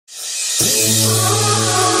Hi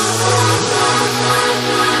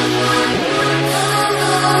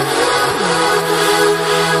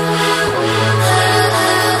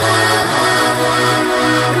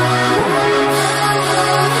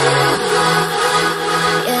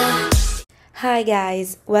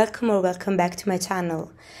guys, welcome back to my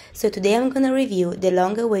channel. So today I'm gonna review the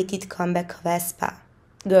long-awaited comeback of aespa,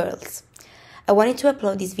 Girls. I wanted to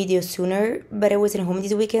upload this video sooner, but I wasn't home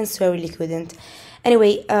this weekend, so I really couldn't.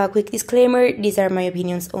 Anyway, quick disclaimer, these are my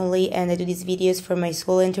opinions only and I do these videos for my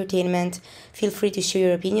sole entertainment. Feel free to share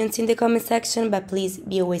your opinions in the comment section, but please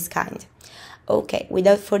be always kind. Okay,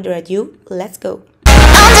 without further ado, let's go.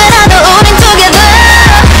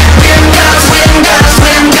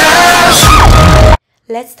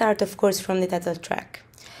 Let's start, of course, from the title track.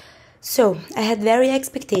 So, I had very high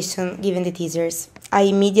expectations given the teasers. I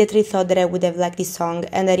immediately thought that I would have liked this song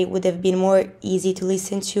and that it would have been more easy to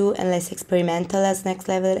listen to and less experimental as Next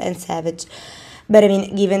Level and Savage. But I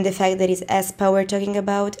mean, given the fact that it's aespa we're talking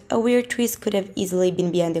about, a weird twist could have easily been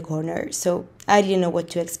behind the corner, so I didn't know what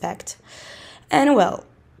to expect. And well,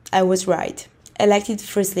 I was right. I liked it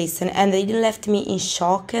first listen and it left me in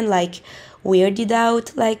shock and weirded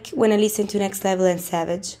out like when I listened to Next Level and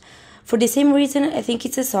Savage. For the same reason, I think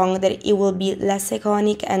it's a song that it will be less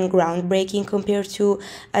iconic and groundbreaking compared to,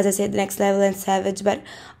 as I said, Next Level and Savage, but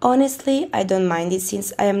honestly, I don't mind it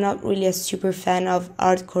since I am not really a super fan of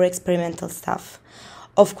hardcore experimental stuff.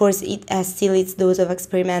 Of course, it has still its dose of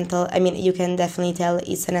experimental. I mean, you can definitely tell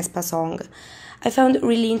it's an aespa song. I found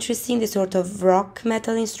really interesting the sort of rock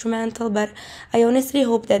metal instrumental, but I honestly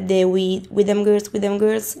hope that the with them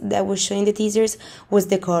girls that was shown in the teasers was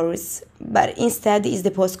the chorus. But instead is the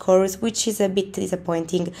post-chorus, which is a bit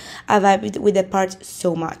disappointing. I vibed with that part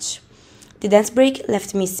so much. The dance break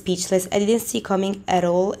left me speechless. I didn't see coming at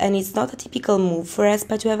all, and it's not a typical move for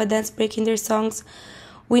aespa to have a dance break in their songs.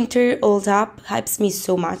 Winter Hold Up hypes me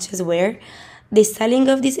so much, I swear. The styling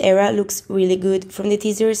of this era looks really good. From the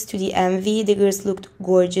teasers to the MV, the girls looked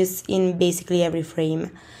gorgeous in basically every frame.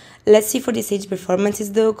 Let's see for the stage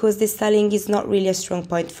performances though, cause the styling is not really a strong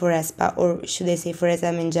point for aespa, or should I say for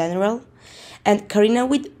SM in general. And Karina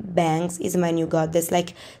with bangs is my new goddess,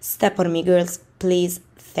 like step on me girls, please,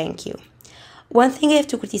 thank you. One thing I have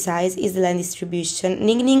to criticize is the line distribution.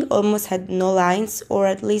 Ning Ning almost had no lines, or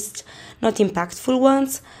at least not impactful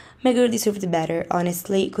ones. My girl deserved better,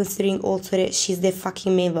 honestly, considering also that she's the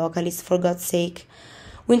fucking main vocalist, for God's sake.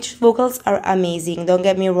 Winter's vocals are amazing, don't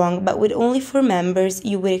get me wrong, but with only 4 members,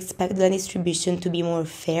 you would expect the line distribution to be more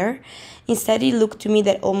fair. Instead, it looked to me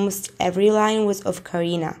that almost every line was of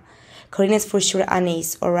Karina. Karina's for sure an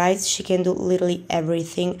ace, alright? She can do literally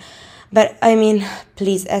everything. But I mean,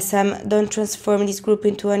 please SM, don't transform this group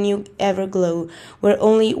into a new Everglow, where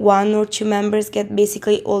only 1 or 2 members get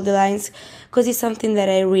basically all the lines, cause it's something that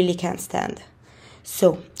I really can't stand.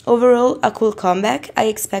 So, overall, a cool comeback. I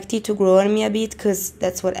expect it to grow on me a bit, cause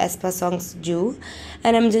that's what aespa songs do,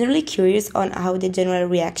 and I'm generally curious on how the general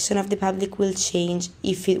reaction of the public will change,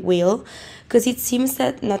 if it will, cause it seems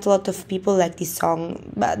that not a lot of people like this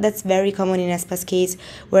song, but that's very common in aespa's case,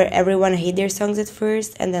 where everyone hate their songs at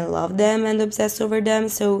first, and then love them and obsess over them,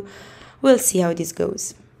 so we'll see how this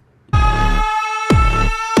goes.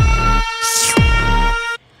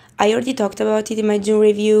 I already talked about it in my June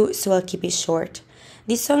review, so I'll keep it short.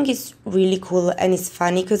 This song is really cool and it's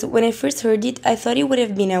funny because when I first heard it, I thought it would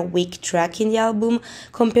have been a weak track in the album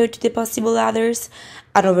compared to the possible others.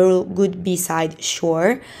 An overall good B-side,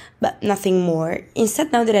 sure, but nothing more.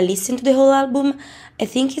 Instead, now that I listen to the whole album, I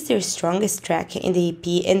think it's their strongest track in the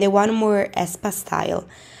EP and the one more aespa style.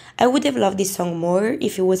 I would have loved this song more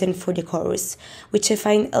if it wasn't for the chorus, which I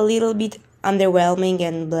find a little bit underwhelming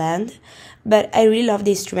and bland. But I really love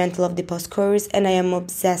the instrumental of the post-chorus and I am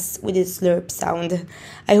obsessed with the slurp sound.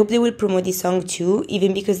 I hope they will promote this song too,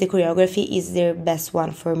 even because the choreography is their best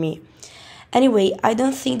one for me. Anyway, I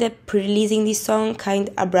don't think that pre-releasing this song kind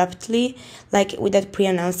abruptly, like without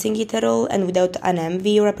pre-announcing it at all and without an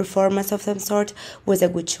MV or a performance of some sort, was a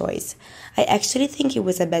good choice. I actually think it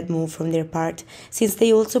was a bad move from their part, since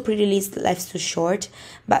they also pre-released Life's Too Short,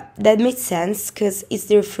 but that made sense because it's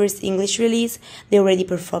their first English release, they already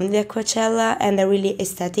performed it at Coachella and a really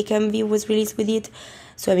aesthetic MV was released with it,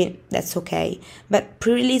 so I mean, that's okay. But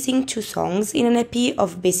pre-releasing 2 songs in an EP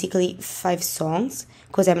of basically 5 songs,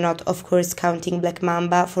 because I'm not, of course, counting Black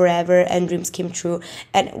Mamba, Forever, and Dreams Came True,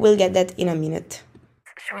 and we'll get that in a minute.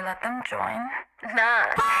 Should we let them join? Nah,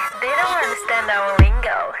 they don't understand our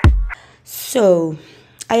lingo. So,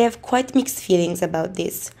 I have quite mixed feelings about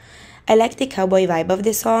this. I like the cowboy vibe of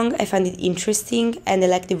the song, I found it interesting, and I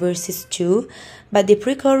like the verses too, but the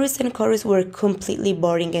pre-chorus and chorus were completely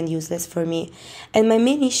boring and useless for me. And my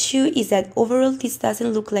main issue is that overall this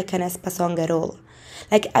doesn't look like an aespa song at all.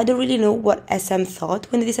 Like, I don't really know what SM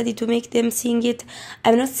thought when they decided to make them sing it.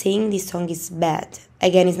 I'm not saying this song is bad.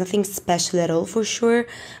 Again, it's nothing special at all for sure,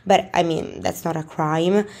 but I mean, that's not a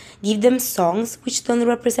crime. Give them songs which don't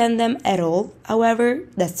represent them at all, however,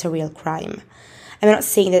 that's a real crime. I'm not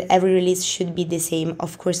saying that every release should be the same,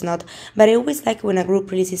 of course not, but I always like when a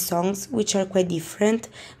group releases songs which are quite different,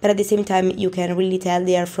 but at the same time you can really tell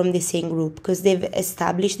they are from the same group, because they've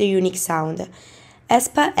established their unique sound.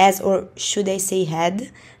 aespa has, or should I say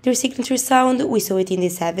had, their signature sound. We saw it in the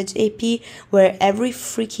Savage EP, where every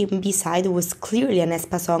freaking B-side was clearly an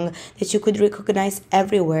aespa song that you could recognize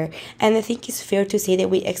everywhere, and I think it's fair to say that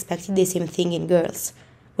we expected the same thing in Girls.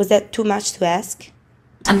 Was that too much to ask?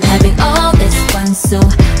 I'm having all this fun, so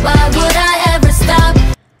why would I ever stop?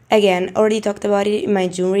 Again, already talked about it in my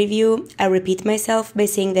June review. I repeat myself by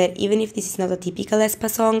saying that even if this is not a typical aespa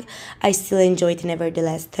song, I still enjoy it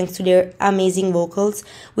nevertheless, thanks to their amazing vocals,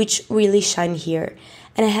 which really shine here.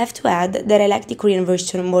 And I have to add that I like the Korean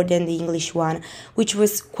version more than the English one, which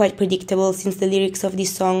was quite predictable since the lyrics of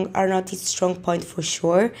this song are not its strong point for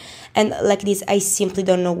sure, and like this I simply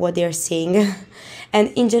don't know what they are saying. And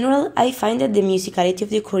in general, I find that the musicality of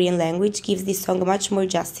the Korean language gives this song much more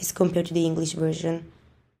justice compared to the English version.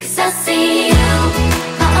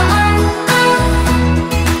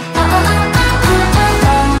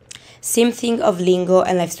 Same thing of Lingo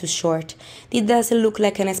and Life's Too Short. It doesn't look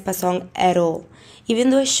like an aespa song at all, even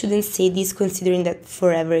though I shouldn't say this considering that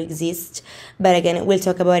Forever exists, but again, we'll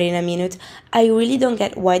talk about it in a minute. I really don't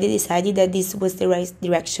get why they decided that this was the right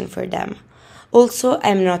direction for them. Also,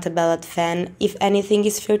 I'm not a ballad fan. If anything,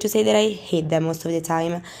 it's fair to say that I hate them most of the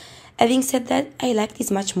time. Having said that, I like this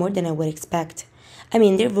much more than I would expect. I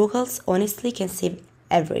mean, their vocals honestly can save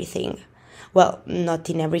everything. Well, not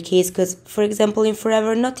in every case, because, for example, in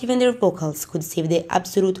Forever, not even their vocals could save the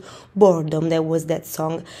absolute boredom that was that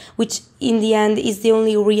song, which in the end is the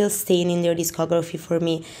only real stain in their discography for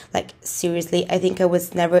me. Like, seriously, I think I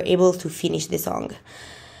was never able to finish the song.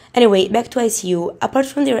 Anyway, back to ICU. Apart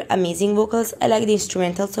from their amazing vocals, I like the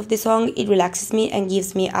instrumentals of the song. It relaxes me and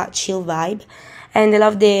gives me a chill vibe. And I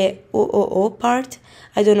love the OOO part.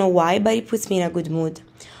 I don't know why, but it puts me in a good mood.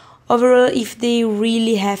 Overall, if they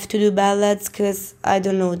really have to do ballads, because, I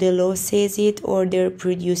don't know, the law says it or their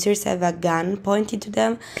producers have a gun pointed to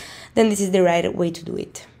them, then this is the right way to do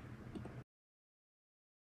it.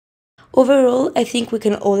 Overall, I think we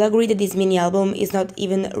can all agree that this mini album is not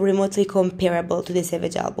even remotely comparable to the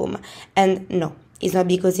Savage album. And no, it's not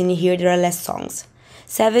because in here there are less songs.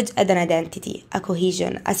 Savage had an identity, a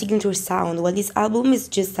cohesion, a signature sound, while this album is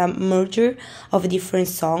just a merger of different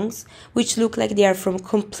songs, which look like they are from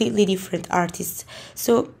completely different artists,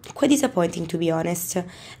 so quite disappointing to be honest.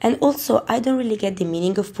 And also, I don't really get the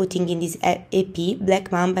meaning of putting in this EP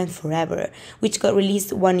Black Mamba and Forever, which got released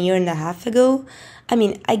 1.5 years ago. I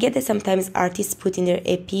mean, I get that sometimes artists put in their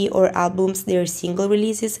EP or albums their single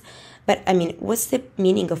releases, but I mean, what's the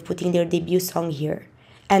meaning of putting their debut song here?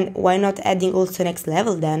 And why not adding also Next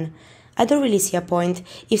Level then? I don't really see a point.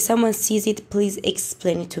 If someone sees it, please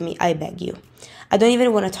explain it to me, I beg you. I don't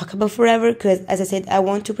even want to talk about Forever because, as I said, I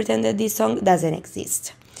want to pretend that this song doesn't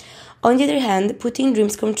exist. On the other hand, putting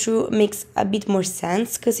Dreams Come True makes a bit more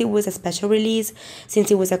sense because it was a special release, since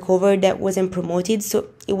it was a cover that wasn't promoted, so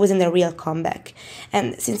it wasn't a real comeback.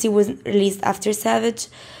 And since it was released after Savage,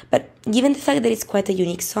 but given the fact that it's quite a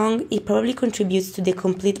unique song, it probably contributes to the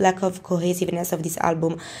complete lack of cohesiveness of this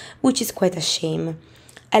album, which is quite a shame.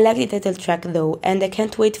 I like the title track though, and I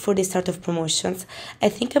can't wait for the start of promotions. I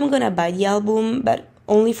think I'm gonna buy the album, but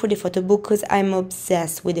only for the photo book because I'm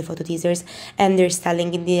obsessed with the photo teasers and their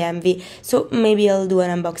styling in the MV, so maybe I'll do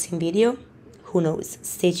an unboxing video. Who knows?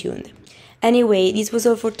 Stay tuned. Anyway, this was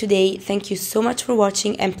all for today. Thank you so much for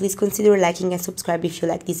watching and please consider liking and subscribe if you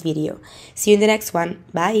like this video. See you in the next one.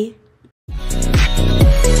 Bye!